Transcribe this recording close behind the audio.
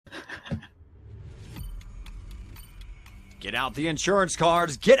Get out the insurance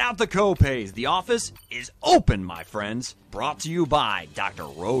cards, get out the copays. The office is open, my friends. Brought to you by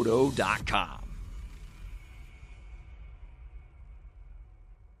drroto.com.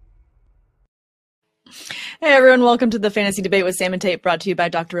 Hey everyone, welcome to the Fantasy Debate with Sam Tate, brought to you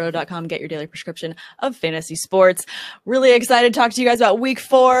by drroto.com. Get your daily prescription of fantasy sports. Really excited to talk to you guys about week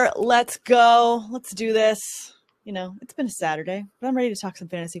 4. Let's go. Let's do this. You know, it's been a Saturday, but I'm ready to talk some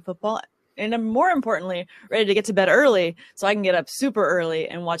fantasy football. And I'm more importantly, ready to get to bed early so I can get up super early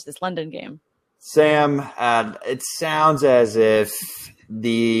and watch this London game. Sam, it sounds as if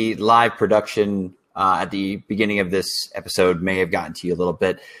the live production at the beginning of this episode may have gotten to you a little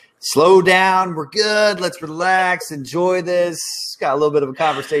bit. Slow down. We're good. Let's relax. Enjoy this. Got a little bit of a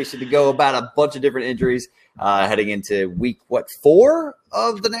conversation to go about a bunch of different injuries heading into week, 4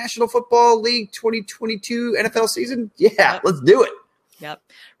 of the National Football League 2022 NFL season? Yeah, Yep. Let's do it. Yep.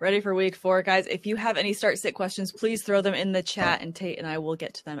 Ready for week 4, guys. If you have any start-sit questions, please throw them in the chat, and Tate and I will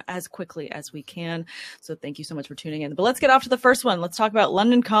get to them as quickly as we can. So thank you so much for tuning in. But let's get off to the first one. Let's talk about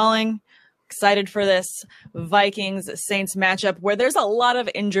London Calling. Excited for this Vikings-Saints matchup where there's a lot of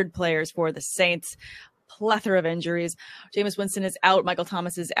injured players for the Saints. Plethora of injuries. Jameis Winston is out. Michael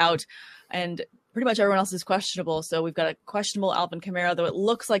Thomas is out. And pretty much everyone else is questionable. So we've got a questionable Alvin Kamara, though it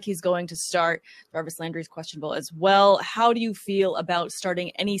looks like he's going to start. Jarvis Landry is questionable as well. How do you feel about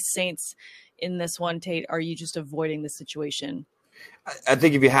starting any Saints in this one, Tate? Are you just avoiding the situation? I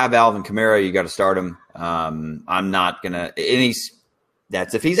think if you have Alvin Kamara, you got to start him. I'm not going to –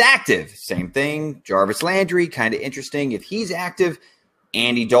 that's if he's active. Same thing. Jarvis Landry, kind of interesting. If he's active,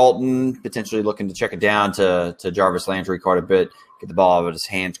 Andy Dalton potentially looking to check it down to Jarvis Landry quite a bit, get the ball out of his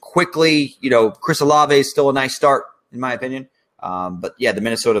hands quickly. You know, Chris Olave is still a nice start, in my opinion. But, yeah, the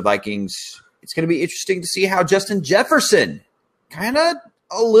Minnesota Vikings, it's going to be interesting to see how Justin Jefferson kind of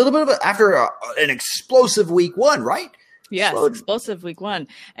a little bit of after an explosive week 1, right? Yes, explosive week 1.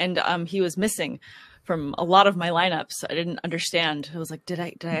 And he was missing from a lot of my lineups. I didn't understand. I was like, did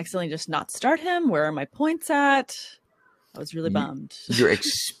I accidentally just not start him? Where are my points at? I was really bummed. You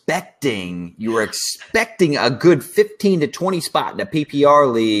were expecting a good 15 to 20 spot in a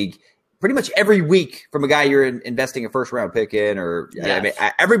PPR league pretty much every week from a guy you're investing a first round pick in, or yes. I mean,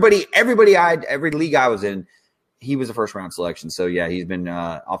 every league I was in, he was a first round selection. So yeah, he's been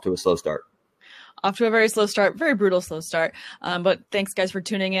off to a slow start. Off to a very slow start, very brutal slow start. But thanks, guys, for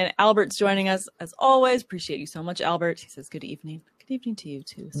tuning in. Albert's joining us, as always. Appreciate you so much, Albert. He says good evening. Good evening to you,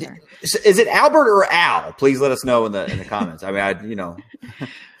 too, sir. Is it Albert or Al? Please let us know in the comments. I mean,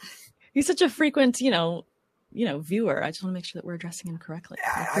 He's such a frequent, viewer. I just want to make sure that we're addressing him correctly.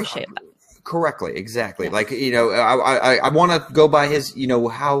 I appreciate that. Correctly, exactly. Yeah. I want to go by his,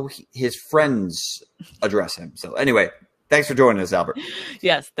 how his friends address him. So anyway, thanks for joining us, Albert.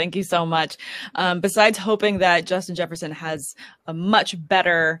 Yes, thank you so much. Besides hoping that Justin Jefferson has a much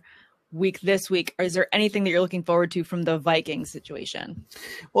better week this week, is there anything that you're looking forward to from the Vikings situation?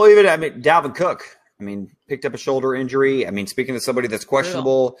 Well, Dalvin Cook, picked up a shoulder injury. Speaking of somebody that's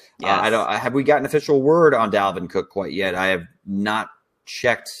questionable, yes. Have we gotten official word on Dalvin Cook quite yet? I have not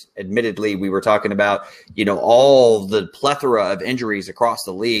checked. Admittedly, we were talking about, all the plethora of injuries across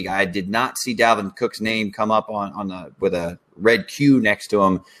the league. I did not see Dalvin Cook's name come up with a red Q next to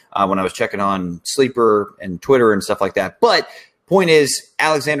him when I was checking on Sleeper and Twitter and stuff like that. But point is,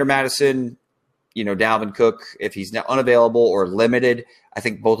 Alexander Mattison, Dalvin Cook, if he's not unavailable or limited, I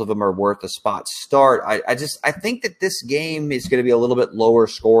think both of them are worth a spot start. I think that this game is going to be a little bit lower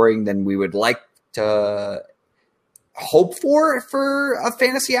scoring than we would like to hope for a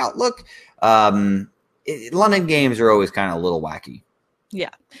fantasy outlook. London games are always kind of a little wacky. Yeah,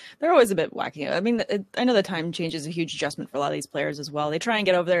 they're always a bit wacky. I know the time change is a huge adjustment for a lot of these players as well. They try and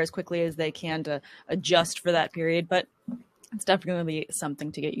get over there as quickly as they can to adjust for that period, but it's definitely going to be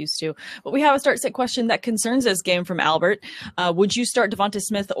something to get used to. But we have a start-sit question that concerns this game from Albert. Would you start Devonta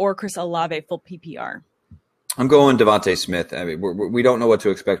Smith or Chris Olave full PPR? I'm going Devonta Smith. We don't know what to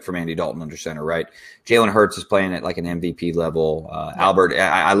expect from Andy Dalton under center, right? Jalen Hurts is playing at like an MVP level. Albert,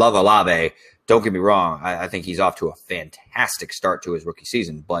 I love Olave. Don't get me wrong. I think he's off to a fantastic start to his rookie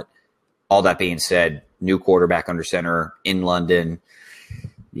season. But all that being said, new quarterback under center in London.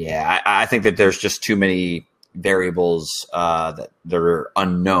 Yeah, I think that there's just too many variables that are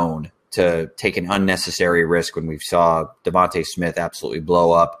unknown to take an unnecessary risk when we saw Devonta Smith absolutely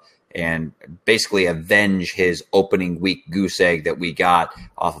blow up and basically avenge his opening week goose egg that we got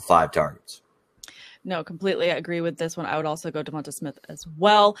off of 5 targets. No, completely agree with this one. I would also go Devonta Smith as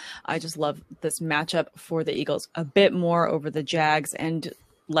well. I just love this matchup for the Eagles a bit more over the Jags. And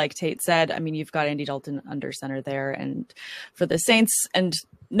like Tate said, you've got Andy Dalton under center there. And for the Saints, and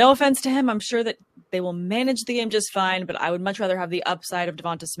no offense to him, I'm sure that they will manage the game just fine, but I would much rather have the upside of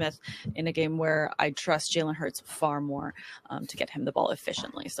Devonta Smith in a game where I trust Jalen Hurts far more to get him the ball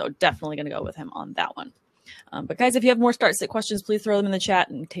efficiently. So definitely going to go with him on that one. But guys, if you have more start-sit questions, please throw them in the chat,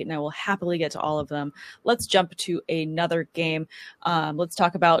 and Tate and I will happily get to all of them. Let's jump to another game. Let's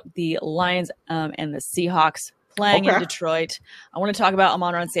talk about the Lions and the Seahawks playing in Detroit. I want to talk about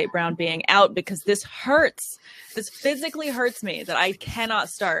Amon-Ra St. Brown being out because this hurts. This physically hurts me that I cannot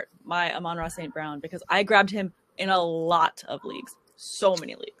start my Amon-Ra St. Brown because I grabbed him in a lot of leagues. So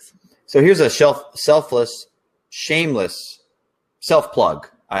many leagues. So here's a selfless, shameless self-plug.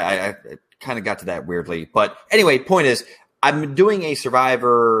 I kind of got to that weirdly. But anyway, point is, I'm doing a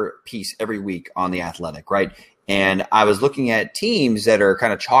Survivor piece every week on The Athletic, right? And I was looking at teams that are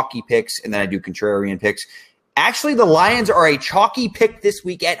kind of chalky picks, and then I do contrarian picks. Actually, the Lions are a chalky pick this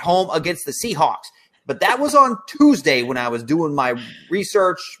week at home against the Seahawks. But that was on Tuesday when I was doing my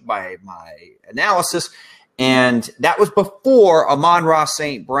research, my analysis, and that was before Amon-Ra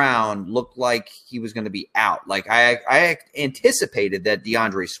St. Brown looked like he was going to be out. Like I anticipated that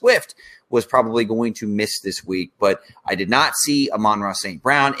DeAndre Swift was probably going to miss this week, but I did not see Amon-Ra St.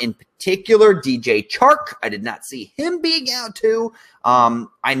 Brown, in particular DJ Chark. I did not see him being out too.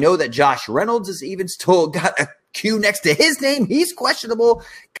 I know that Josh Reynolds is even still got a Q next to his name. He's questionable.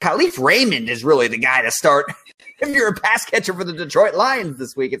 Khalif Raymond is really the guy to start if you're a pass catcher for the Detroit Lions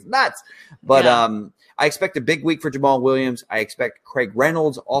this week. It's nuts. But I expect a big week for Jamal Williams. I expect Craig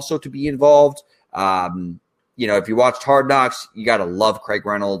Reynolds also to be involved. If you watched Hard Knocks, you got to love Craig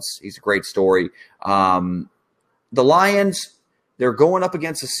Reynolds. He's a great story. The Lions, they're going up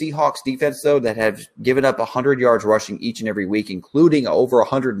against the Seahawks defense, though, that have given up 100 yards rushing each and every week, including over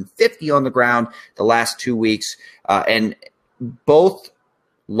 150 on the ground the last 2 weeks. And both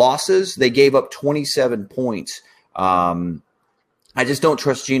losses, they gave up 27 points. I just don't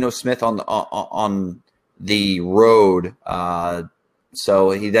trust Geno Smith on the road.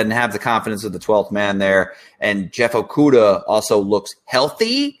 So he doesn't have the confidence of the 12th man there. And Jeff Okudah also looks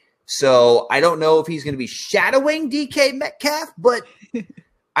healthy. So I don't know if he's going to be shadowing DK Metcalf, but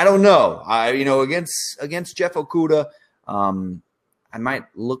I don't know. Against Jeff Okudah, I might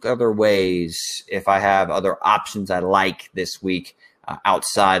look other ways if I have other options I like this week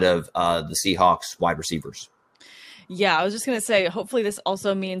outside of the Seahawks wide receivers. Yeah, I was just going to say, hopefully this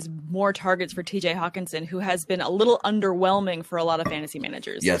also means more targets for TJ Hawkinson, who has been a little underwhelming for a lot of fantasy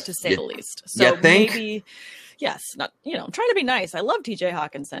managers, to say the least. So maybe, I'm trying to be nice. I love TJ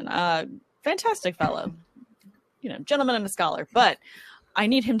Hawkinson. Fantastic fellow, gentleman and a scholar, but I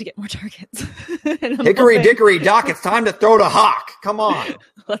need him to get more targets. Hickory dickory dock, it's time to throw to Hawk. Come on.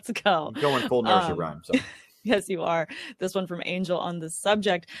 Let's go. I'm going full nursery rhyme, so. Yes, you are. This one from Angel on the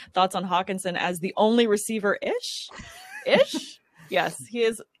subject. Thoughts on Hawkinson as the only receiver-ish? Yes, he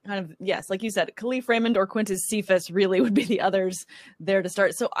is kind of, yes, like you said, Khalif Raymond or Quintus Cephas really would be the others there to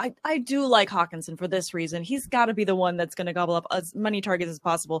start. So I do like Hawkinson for this reason. He's got to be the one that's going to gobble up as many targets as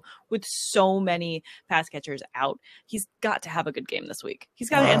possible with so many pass catchers out. He's got to have a good game this week. He's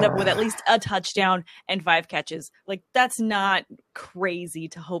got to end up with at least a touchdown and 5 catches. Like, that's not crazy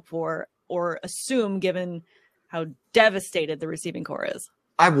to hope for or assume given how devastated the receiving core is.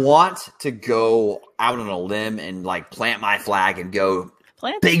 I want to go out on a limb and plant my flag and go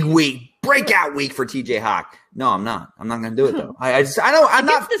big week, breakout week for TJ Hawk. No, I'm not. I'm not going to do it though. I'm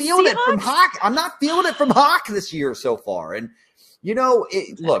not feeling it from Hawk. I'm not feeling it from Hawk this year so far. And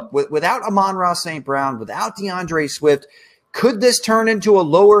look, without Amon-Ra St. Brown, without DeAndre Swift, could this turn into a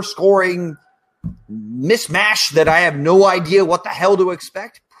lower scoring mismatch that I have no idea what the hell to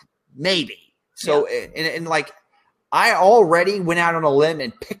expect? Maybe. So, I already went out on a limb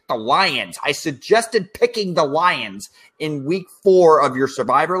and picked the Lions. I suggested picking the Lions in week 4 of your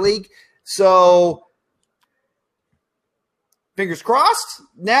Survivor League. So, fingers crossed.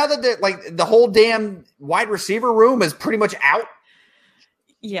 Now that the whole damn wide receiver room is pretty much out.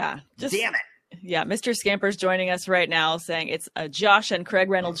 Yeah. Damn it. Yeah, Mr. Scamper's joining us right now saying it's a Josh and Craig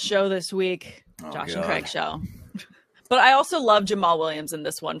Reynolds show this week. Josh and Craig show. But I also love Jamal Williams in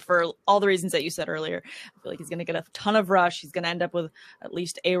this one for all the reasons that you said earlier. I feel like he's going to get a ton of rush. He's going to end up with at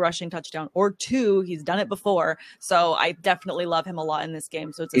least a rushing touchdown or 2. He's done it before. So I definitely love him a lot in this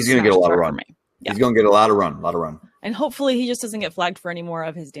game. So he's going to get a lot of run. Yeah. He's going to get a lot of run. And hopefully he just doesn't get flagged for any more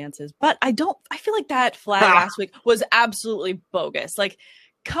of his dances. But I feel like that flag last week was absolutely bogus. Like,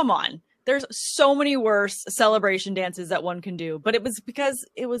 come on. There's so many worse celebration dances that one can do, but it was because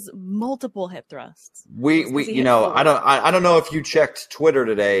it was multiple hip thrusts. I don't know if you checked Twitter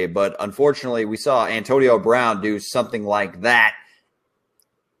today, but unfortunately we saw Antonio Brown do something like that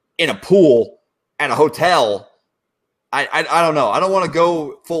in a pool at a hotel I don't know. I don't want to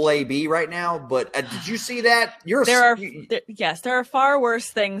go full AB right now, but did you see that? Yes, there are far worse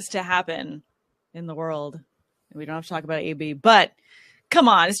things to happen in the world. We don't have to talk about AB, but come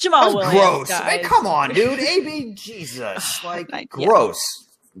on, it's Jamal Williams. Gross. Guys. Man, come on, dude. AB, Jesus. Gross.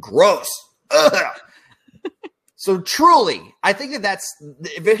 Gross. Ugh. So truly, I think that's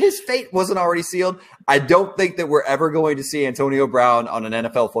if his fate wasn't already sealed, I don't think that we're ever going to see Antonio Brown on an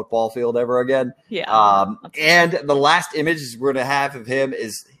NFL football field ever again. Yeah. And the last images we're going to have of him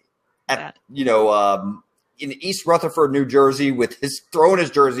is at in East Rutherford, New Jersey, with his throwing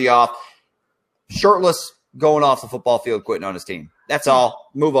his jersey off, shirtless, going off the football field, quitting on his team. That's all.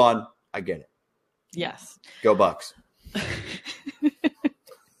 Move on. I get it. Yes. Go Bucks.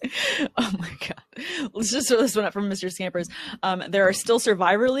 Oh my God. Let's just throw this one up from Mr. Scampers. There are still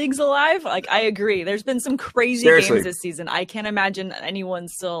Survivor Leagues alive. Like, I agree. There's been some crazy games this season. I can't imagine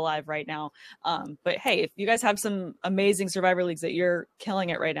anyone's still alive right now. But hey, if you guys have some amazing Survivor Leagues that you're killing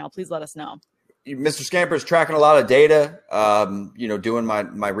it right now, please let us know. Mr. Scamper's tracking a lot of data, doing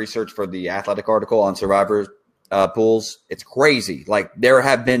my research for the Athletic article on Survivor pools. It's crazy. Like, there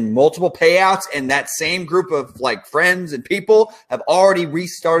have been multiple payouts, and that same group of like friends and people have already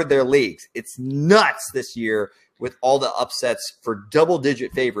restarted their leagues. It's nuts this year with all the upsets for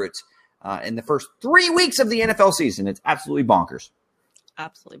double-digit favorites in the first 3 weeks of the NFL season. It's absolutely bonkers.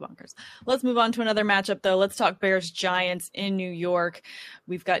 Absolutely bonkers. Let's move on to another matchup, though. Let's talk Bears-Giants in New York.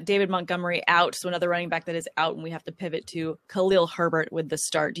 We've got David Montgomery out, so another running back that is out, and we have to pivot to Khalil Herbert with the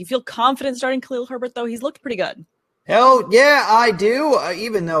start. Do you feel confident starting Khalil Herbert, though? He's looked pretty good. Hell yeah, I do.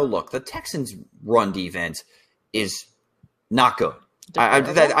 Even though, look, the Texans' run defense is not good.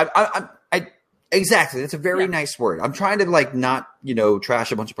 Exactly. That's a very nice word. I'm trying to not,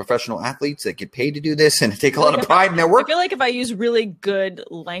 trash a bunch of professional athletes that get paid to do this and take a lot of pride in their work. I feel like if I use really good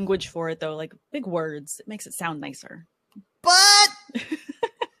language for it, though, like big words, it makes it sound nicer. But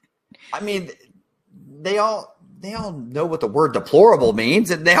I mean, they all know what the word deplorable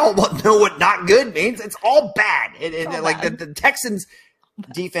means, and they all know what not good means. It's all bad. The Texans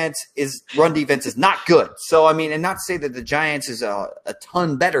run defense is not good. So, I mean, and not to say that the Giants is a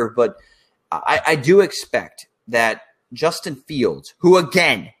ton better, but I do expect that Justin Fields, who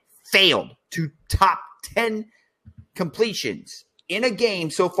again failed to top 10 completions in a game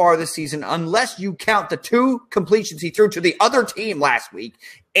so far this season, unless you count the 2 completions he threw to the other team last week.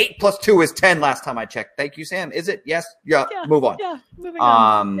 8 plus 2 is 10 last time I checked. Thank you, Sam. Is it? Yes? Yeah. Move on. Yeah, moving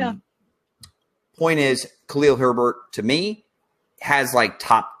on. Yeah. Point is, Khalil Herbert, to me, has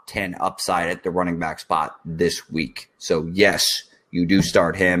top 10 upside at the running back spot this week. So, yes, you do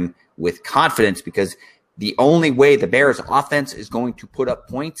start him with confidence, because the only way the Bears offense is going to put up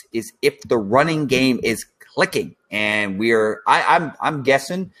points is if the running game is clicking. And I'm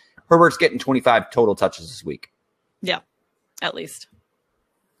guessing Herbert's getting 25 total touches this week. Yeah, at least.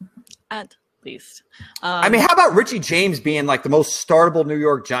 At least. I mean, how about Richie James being the most startable New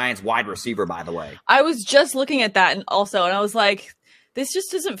York Giants wide receiver, by the way? I was just looking at that and I was like, this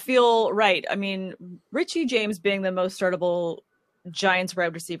just doesn't feel right. I mean, Richie James being the most startable Giants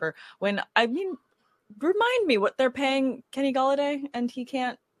wide receiver, remind me what they're paying Kenny Golladay and he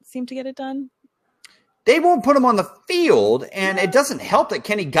can't seem to get it done. They won't put him on the field, and it doesn't help that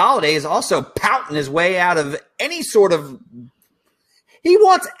Kenny Golladay is also pouting his way out of any sort of – he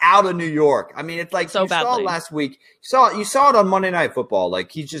wants out of New York. I mean, it's like so you saw last week. You saw it on Monday Night Football.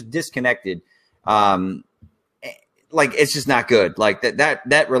 He's just disconnected. It's just not good.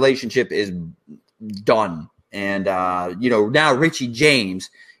 That relationship is done. And, now Richie James,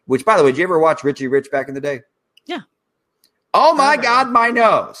 which, by the way, did you ever watch Richie Rich back in the day? Yeah. Oh, my God, my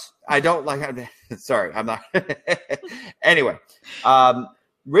nose. I don't sorry, I'm not. Anyway,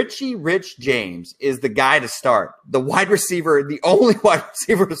 Richie Rich James is the guy to start. The wide receiver, the only wide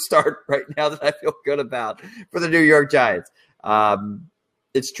receiver to start right now that I feel good about for the New York Giants.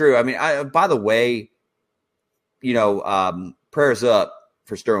 It's true. I mean, by the way, prayers up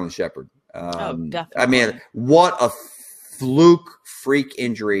for Sterling Shepard. Definitely. I mean, what a fluke freak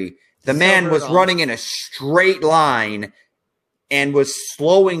injury. The man was running in a straight line and was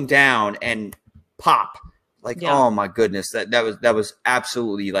slowing down and pop. Oh my goodness. That was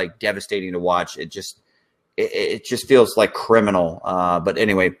absolutely devastating to watch. It just feels like criminal. But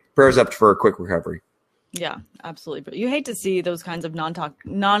anyway, prayers up for a quick recovery. Yeah, absolutely. But you hate to see those kinds of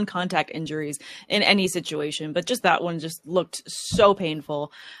non-contact injuries in any situation, but just that one just looked so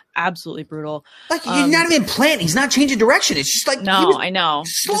painful. Absolutely brutal. He's not even planting. He's not changing direction. It's just no, I know.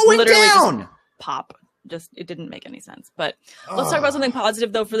 Slowing down. Just pop. It didn't make any sense. But let's talk about something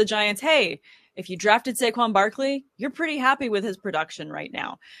positive, though, for the Giants. Hey, if you drafted Saquon Barkley, you're pretty happy with his production right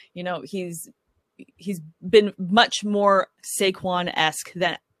now. He's he's been much more Saquon-esque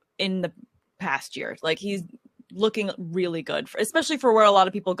than in the past year. Like, he's looking really good, especially for where a lot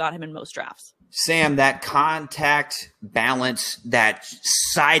of people got him in most drafts. Sam, that contact balance, that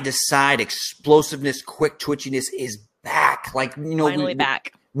side-to-side explosiveness, quick twitchiness is back. Like, Finally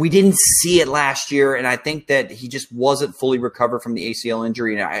back. We didn't see it last year, and I think that he just wasn't fully recovered from the ACL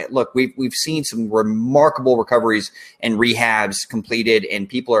injury. And look, we've seen some remarkable recoveries and rehabs completed, and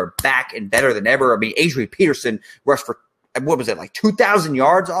people are back and better than ever. I mean, Adrian Peterson rushed for, what was it, like 2,000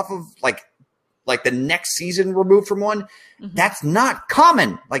 yards off of like the next season removed from one. Mm-hmm. That's not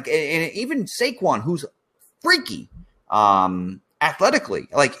common. Like, and even Saquon, who's freaky athletically,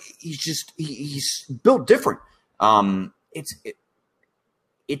 like he's built different.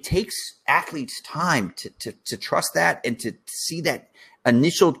 It takes athletes time to trust that and to see that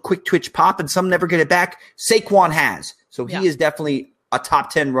initial quick twitch pop, and some never get it back. Saquon has. So he is definitely a top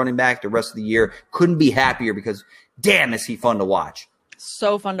 10 running back the rest of the year. Couldn't be happier because, damn, is he fun to watch.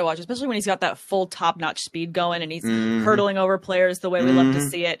 So fun to watch, especially when he's got that full top-notch speed going and he's hurdling over players the way we love to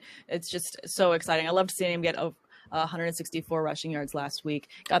see it. It's just so exciting. I loved seeing him get 164 rushing yards last week,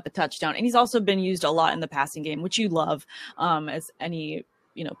 got the touchdown. And he's also been used a lot in the passing game, which you love, as any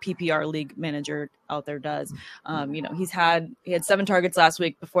PPR league manager out there does. He had 7 targets last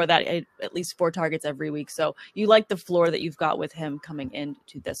week. Before that, at least 4 targets every week. So you like the floor that you've got with him coming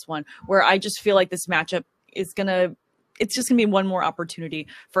into this one, where I just feel like this matchup is it's just gonna be one more opportunity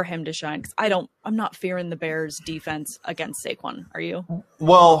for him to shine. Because I'm not fearing the Bears defense against Saquon. Are you?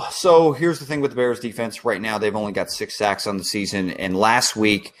 Well, so here's the thing with the Bears defense. Right now, they've only got 6 sacks on the season, and last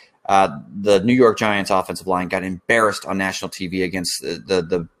week, the New York Giants offensive line got embarrassed on national TV against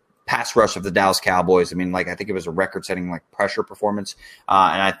the pass rush of the Dallas Cowboys. I mean, I think it was a record-setting pressure performance,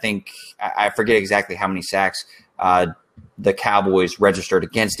 and I think I forget exactly how many sacks the Cowboys registered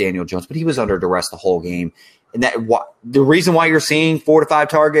against Daniel Jones, but he was under duress the whole game. And the reason why you're seeing 4 to 5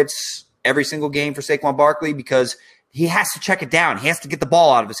 targets every single game for Saquon Barkley, because he has to check it down. He has to get the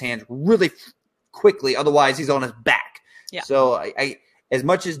ball out of his hands really quickly. Otherwise, he's on his back. Yeah. So I as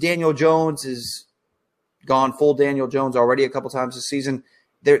much as Daniel Jones is gone full Daniel Jones already a couple times this season,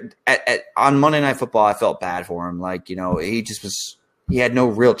 on Monday Night Football, I felt bad for him. He had no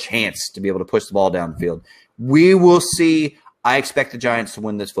real chance to be able to push the ball down the field. We will see. I expect the Giants to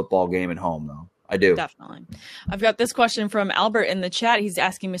win this football game at home, though. I do. Definitely. I've got this question from Albert in the chat. He's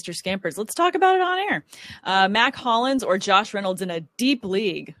asking Mr. Scampers. Let's talk about it on air. Mac Hollins or Josh Reynolds in a deep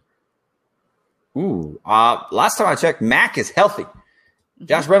league? Ooh. Last time I checked, Mac is healthy.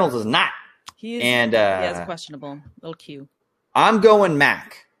 Josh Reynolds is not. He has a questionable little Q. I'm going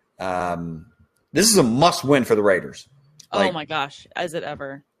Mac. This is a must-win for the Raiders. Oh, my gosh. Is it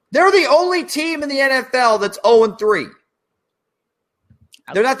ever? They're the only team in the NFL that's 0-3.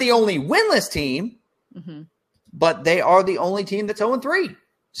 They're not the only winless team, but they are the only team that's 0-3.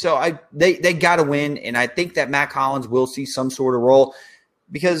 So they got to win, and I think that Mac Hollins will see some sort of role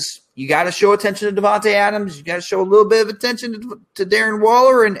because you got to show attention to Devontae Adams. You got to show a little bit of attention to Darren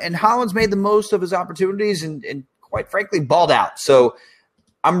Waller, and Hollins made the most of his opportunities and quite frankly, balled out. So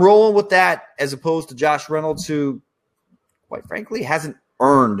I'm rolling with that as opposed to Josh Reynolds, who quite frankly hasn't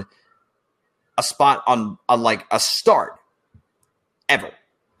earned a spot on a start ever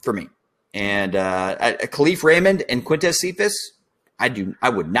for me. And Khalif Raymond and Quintez Cephas, I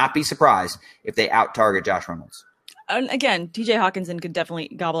would not be surprised if they out-target Josh Reynolds. And again, TJ Hawkinson could definitely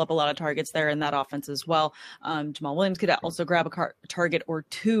gobble up a lot of targets there in that offense as well. Jamal Williams could also grab a target or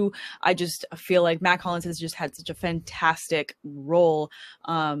 2. I just feel like Mac Hollins has just had such a fantastic role.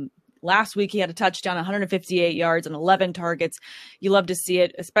 Last week, he had a touchdown, 158 yards and 11 targets. You love to see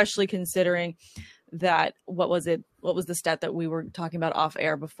it, especially considering that, what was the stat that we were talking about off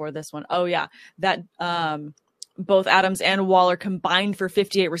air before this one? Oh yeah. That, both Adams and Waller combined for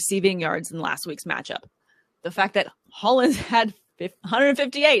 58 receiving yards in last week's matchup. The fact that Hollins had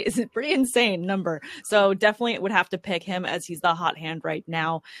 158 is a pretty insane number. So definitely would have to pick him as he's the hot hand right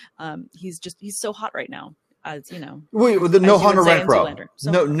now. He's so hot right now. As you know, no Hunter Renfrow.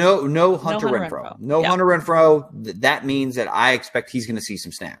 No Hunter Renfrow. No Hunter Renfrow. That means that I expect he's going to see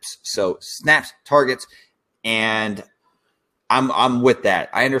some snaps. So snaps, targets, and I'm with that.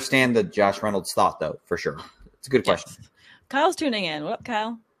 I understand the Josh Reynolds thought though, for sure. It's a good question. Kyle's tuning in. What up,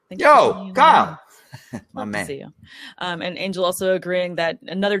 Kyle? Yo, Kyle. My man. To see you. And Angel also agreeing that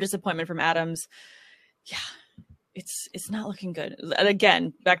another disappointment from Adams. Yeah. It's not looking good. And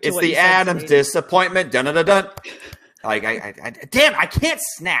again, back to it's the Adams disappointment. Dun dun dun. Like damn, I can't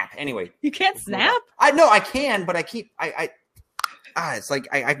snap. Anyway, you can't snap. I know I can, but I keep it's like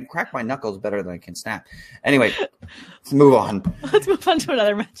I can crack my knuckles better than I can snap. Anyway, let's move on. Let's move on to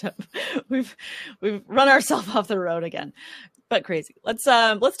another matchup. We've run ourselves off the road again, but crazy. Let's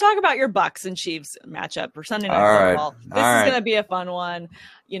talk about your Bucks and Chiefs matchup for Sunday Night Football. This is going to be a fun one.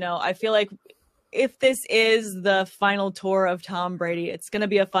 I feel like if this is the final tour of Tom Brady, it's going to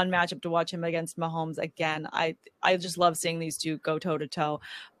be a fun matchup to watch him against Mahomes again. I just love seeing these two go toe to toe,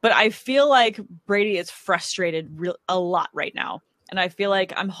 but I feel like Brady is frustrated a lot right now. And I feel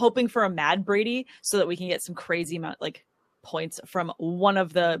like I'm hoping for a mad Brady so that we can get some crazy amount points from one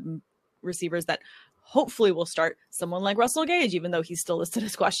of the receivers that hopefully will start, someone like Russell Gage, even though he's still listed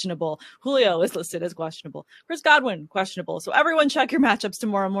as questionable. Julio is listed as questionable. Chris Godwin, questionable. So everyone check your matchups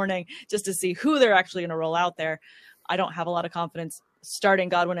tomorrow morning just to see who they're actually going to roll out there. I don't have a lot of confidence starting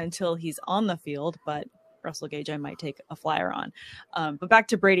Godwin until he's on the field, but Russell Gage I might take a flyer on. But back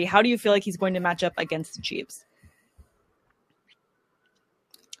to Brady, how do you feel like he's going to match up against the Chiefs?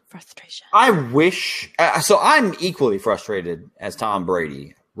 Frustration. I wish so. I'm equally frustrated as Tom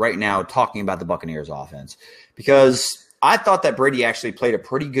Brady right now talking about the Buccaneers offense because I thought that Brady actually played a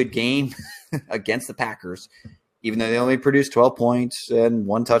pretty good game against the Packers, even though they only produced 12 points and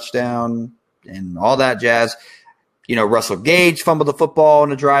 1 touchdown and all that jazz. Russell Gage fumbled the football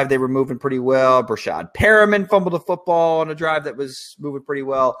on a drive they were moving pretty well. Brashad Perriman fumbled the football on a drive that was moving pretty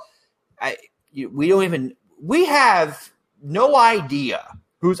well. We have no idea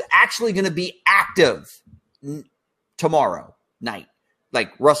who's actually going to be active tomorrow night.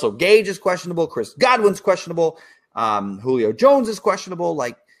 Like Russell Gage is questionable. Chris Godwin's questionable. Julio Jones is questionable.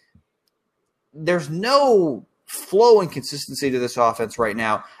 There's no flow and consistency to this offense right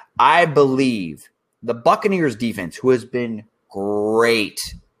now. I believe the Buccaneers defense, who has been great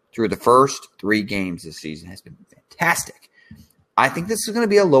through the first 3 games this season, has been fantastic. I think this is going to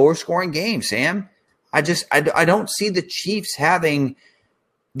be a lower scoring game, Sam. I don't see the Chiefs having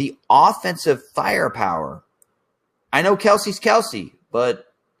the offensive firepower. I know Kelsey's Kelsey,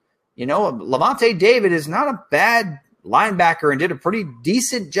 but, Lavonte David is not a bad linebacker and did a pretty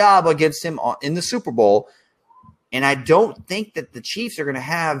decent job against him in the Super Bowl. And I don't think that the Chiefs are going to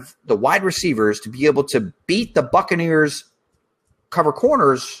have the wide receivers to be able to beat the Buccaneers cover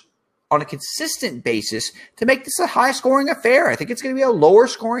corners on a consistent basis to make this a high-scoring affair. I think it's going to be a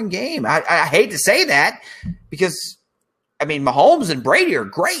lower-scoring game. I hate to say that because Mahomes and Brady are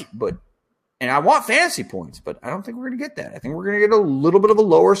great, and I want fantasy points, but I don't think we're going to get that. I think we're going to get a little bit of a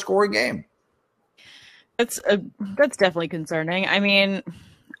lower scoring game. That's definitely concerning. I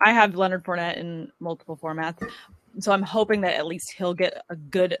have Leonard Fournette in multiple formats, so I'm hoping that at least he'll get a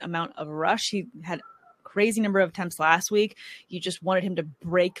good amount of rush. He had a crazy number of attempts last week. You just wanted him to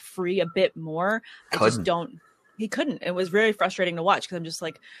break free a bit more. He couldn't. It was very frustrating to watch because I'm just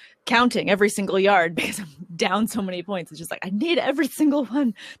counting every single yard because I'm down so many points. It's just I need every single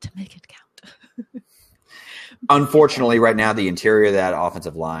one to make it count. Unfortunately, right now, the interior of that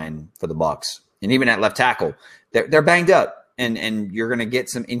offensive line for the Bucs, and even at left tackle, they're banged up. And you're going to get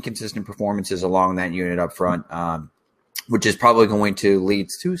some inconsistent performances along that unit up front, which is probably going to lead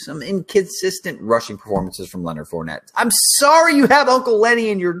to some inconsistent rushing performances from Leonard Fournette. I'm sorry you have Uncle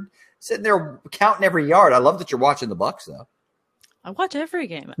Lenny and you're sitting there counting every yard. I love that you're watching the Bucs, though. I watch every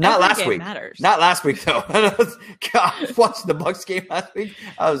game. Not every last game week. Matters. Not last week, though. God, I was watching the Bucs game last week.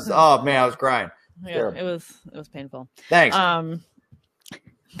 I was crying. Yeah, it was painful. Thanks.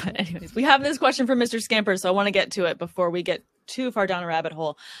 But anyways, we have this question from Mr. Scamper, so I want to get to it before we get too far down a rabbit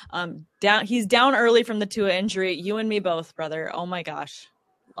hole. He's down early from the Tua injury. You and me both, brother. Oh my gosh.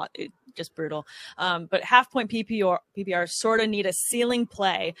 Just brutal. But half-point PPR sort of need a ceiling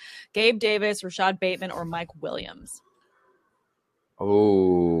play. Gabe Davis, Rashad Bateman, or Mike Williams.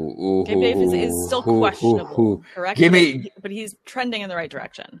 Gabe Davis is still questionable, correct? But he's trending in the right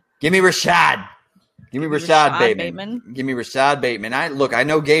direction. Give me Rashad. Give me Rashad Bateman. Give me Rashad Bateman. I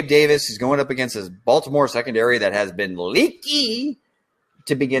know Gabe Davis is going up against a Baltimore secondary that has been leaky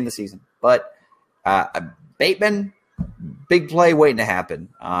to begin the season. But Bateman, big play waiting to happen.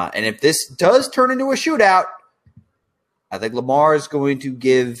 And if this does turn into a shootout, I think Lamar is going to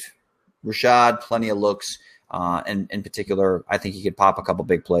give Rashad plenty of looks. And in particular, I think he could pop a couple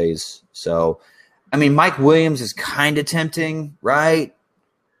big plays. So, Mike Williams is kind of tempting, right?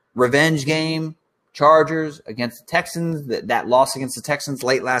 Revenge game. Chargers against the Texans. That loss against the Texans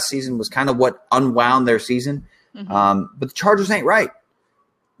late last season was kind of what unwound their season. Mm-hmm. But the Chargers ain't right.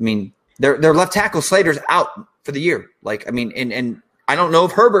 Their left tackle Slater's out for the year. And I don't know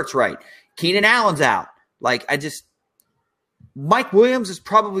if Herbert's right. Keenan Allen's out. Mike Williams is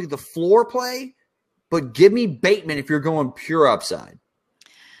probably the floor play, but give me Bateman if you're going pure upside.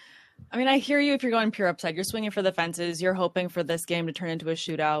 I mean, I hear you if you're going pure upside. You're swinging for the fences. You're hoping for this game to turn into a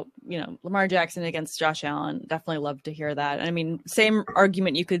shootout. You know, Lamar Jackson against Josh Allen. Definitely love to hear that. I mean, same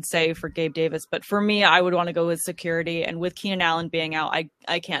argument you could say for Gabe Davis. But for me, I would want to go with security. And with Keenan Allen being out,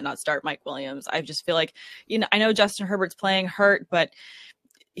 I can't not start Mike Williams. I just feel like, you know, I know Justin Herbert's playing hurt, but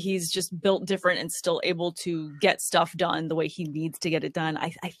he's just built different and still able to get stuff done the way he needs to get it done.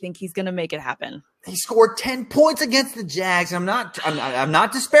 I think he's going to make it happen. He scored 10 points against the Jags. I'm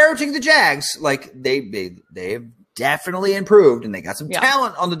not disparaging the Jags. Like they've definitely improved and they got some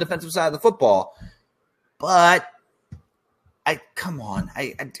talent on the defensive side of the football. But come on.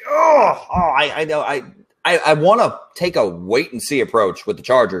 I know. I want to take a wait and see approach with the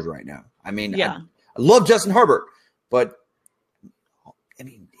Chargers right now. I mean, I love Justin Herbert, but I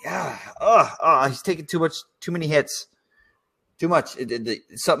mean, he's taking too many hits, too much.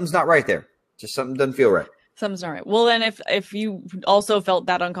 Something's not right there. Just something doesn't feel right. Something's not right. Well, then if you also felt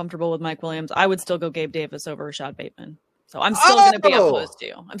that uncomfortable with Mike Williams, I would still go Gabe Davis over Rashad Bateman. So I'm still going to be opposed to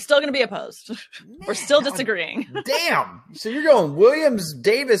you. I'm still going to be opposed. We're still disagreeing. Damn. So you're going Williams,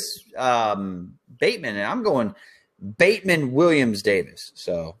 Davis, Bateman, and I'm going Bateman, Williams, Davis.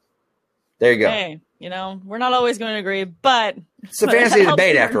 So there you go. Hey, you know, we're not always going to agree, but it's a fantasy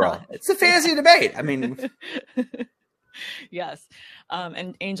debate after all. It's a fantasy debate. I mean, yes.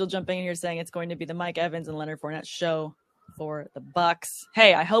 And Angel jumping in here saying it's going to be the Mike Evans and Leonard Fournette show for the Bucs.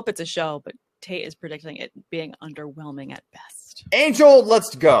 Hey, I hope it's a show, but Tate is predicting it being underwhelming at best. Angel,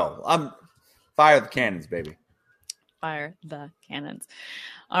 let's go. Fire the cannons, baby. Fire the cannons.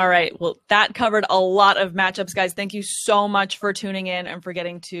 All right. Well, that covered a lot of matchups, guys. Thank you so much for tuning in and for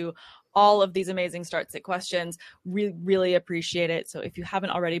getting to all of these amazing start-sit questions. Really appreciate it. So if you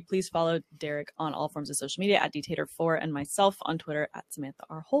haven't already, please follow Derek on all forms of social media at dtater4 and myself on Twitter at Samantha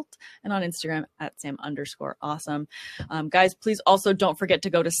R. Holt and on Instagram at Sam_awesome. Guys, please also don't forget to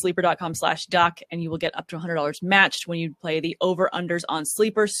go to sleeper.com/doc and you will get up to $100 matched when you play the over-unders on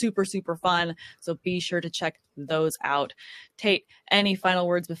Sleeper. Super, super fun. So be sure to check those out. Tate, any final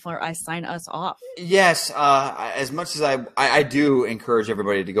words before I sign us off? Yes. As much as I do encourage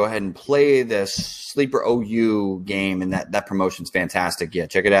everybody to go ahead and play this Sleeper OU game, and that promotion's fantastic. Yeah,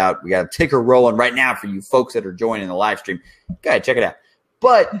 check it out. We got a ticker rolling right now for you folks that are joining the live stream. Go ahead, check it out.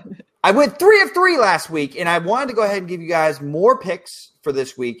 But I went 3 of 3 last week, and I wanted to go ahead and give you guys more picks for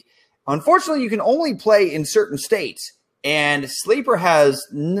this week. Unfortunately, you can only play in certain states, and Sleeper has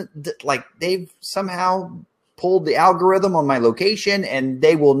they've somehow pulled the algorithm on my location, and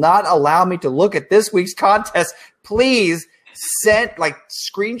they will not allow me to look at this week's contest. Please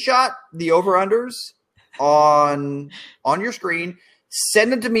screenshot the over-unders on your screen.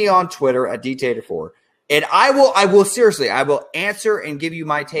 Send it to me on Twitter at dtater4. And I will answer and give you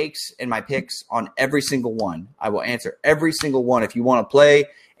my takes and my picks on every single one. I will answer every single one. If you want to play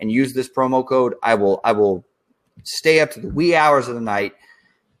and use this promo code, I will stay up to the wee hours of the night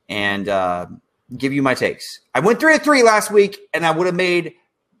and give you my takes. I went 3 of 3 last week, and I would have made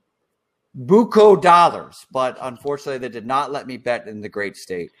buco dollars, but unfortunately they did not let me bet in the great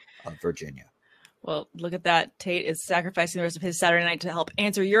state of Virginia. Well, look at that. Tate is sacrificing the rest of his Saturday night to help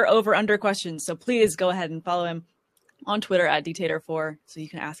answer your over-under questions. So please go ahead and follow him on Twitter at dtater4 so you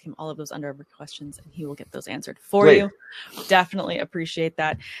can ask him all of those under questions and he will get those answered for you. Definitely appreciate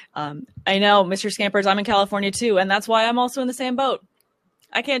that. I know, Mr. Scampers, I'm in California too, and that's why I'm also in the same boat.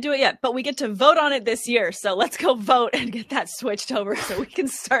 I can't do it yet, but we get to vote on it this year. So let's go vote and get that switched over so we can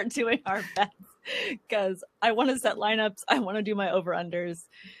start doing our bets, because I want to set lineups. I want to do my over-unders.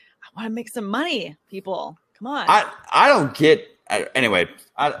 I want to make some money, people. Come on. I don't get – anyway,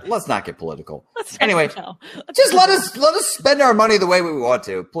 let's not get political. Anyway, just let us spend our money the way we want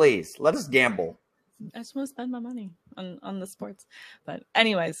to, please. Let us gamble. I just want to spend my money on the sports. But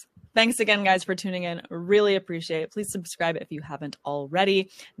anyways, thanks again, guys, for tuning in. Really appreciate it. Please subscribe if you haven't already.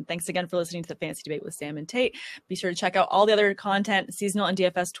 And thanks again for listening to the Fantasy Debate with Sam and Tate. Be sure to check out all the other content, seasonal and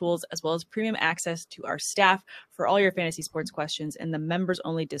DFS tools, as well as premium access to our staff for all your fantasy sports questions in the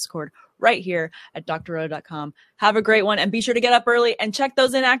members-only Discord right here at drroto.com. Have a great one, and be sure to get up early and check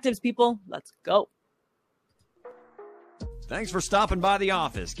those inactives, people. Let's go. Thanks for stopping by the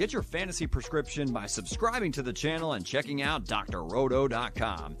office. Get your fantasy prescription by subscribing to the channel and checking out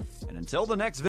drroto.com. And until the next video,